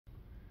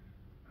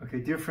Okay,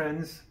 dear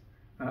friends,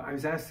 I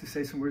was asked to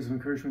say some words of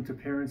encouragement to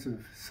parents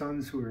of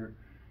sons who are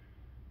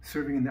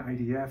serving in the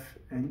IDF,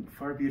 and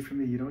far be it from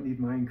me, you don't need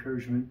my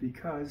encouragement,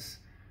 because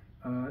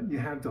you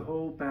have the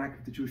whole back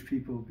of the Jewish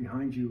people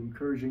behind you,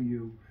 encouraging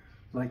you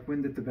like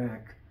wind at the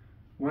back.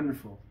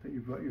 Wonderful that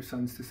you brought your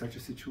sons to such a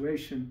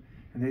situation,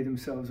 and they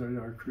themselves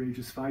are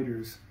courageous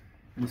fighters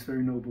in this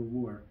very noble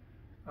war.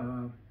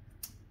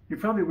 You're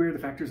probably aware of the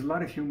fact there's a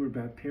lot of humor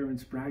about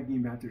parents bragging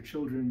about their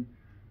children.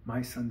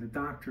 My son the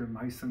doctor,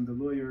 my son the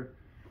lawyer.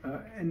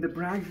 And the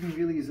bragging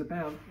really is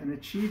about an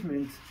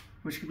achievement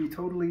which could be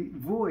totally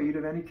void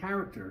of any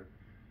character.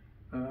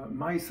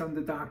 My son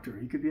the doctor,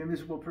 he could be a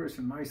miserable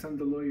person. My son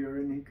the lawyer,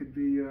 and he could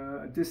be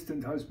a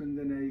distant husband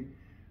and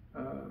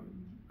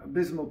a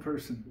abysmal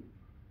person.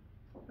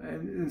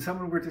 And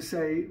someone were to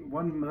say,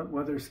 one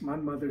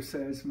mother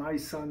says, my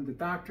son the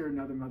doctor,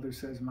 another mother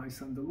says, my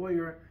son the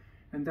lawyer,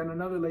 and then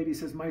another lady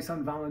says, my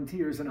son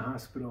volunteers in a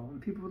hospital.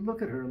 And people would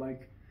look at her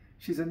like,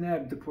 she's a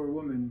neb, the poor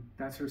woman,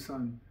 that's her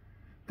son.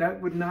 That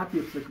would not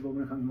be applicable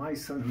on my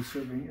son who's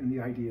serving in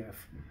the IDF.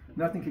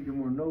 Nothing could be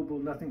more noble,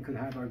 nothing could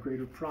have our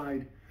greater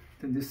pride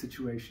than this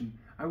situation.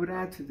 I would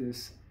add to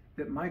this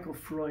that Michael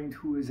Freund,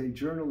 who is a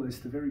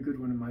journalist, a very good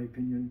one in my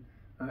opinion,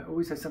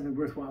 always has something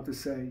worthwhile to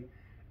say.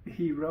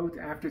 He wrote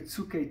after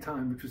Tzuk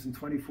Time, which was in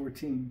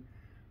 2014,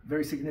 a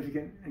very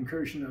significant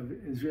incursion of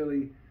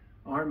Israeli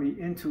army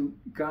into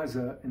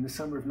Gaza in the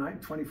summer of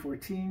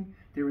 2014.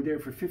 They were there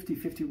for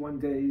 51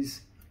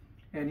 days.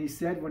 And he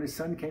said when his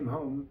son came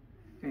home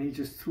and he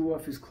just threw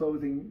off his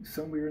clothing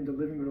somewhere in the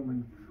living room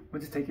and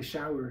went to take a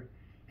shower,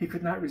 he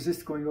could not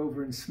resist going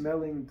over and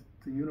smelling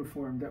the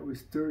uniform that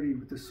was dirty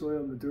with the soil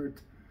and the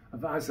dirt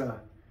of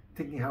Gaza,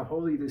 thinking how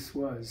holy this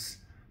was,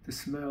 the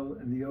smell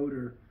and the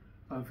odor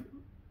of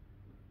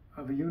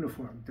a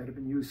uniform that had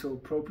been used so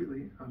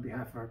appropriately on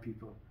behalf of our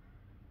people.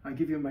 I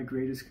give you my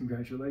greatest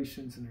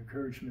congratulations and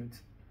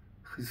encouragement.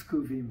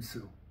 Chizku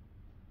v'imsu.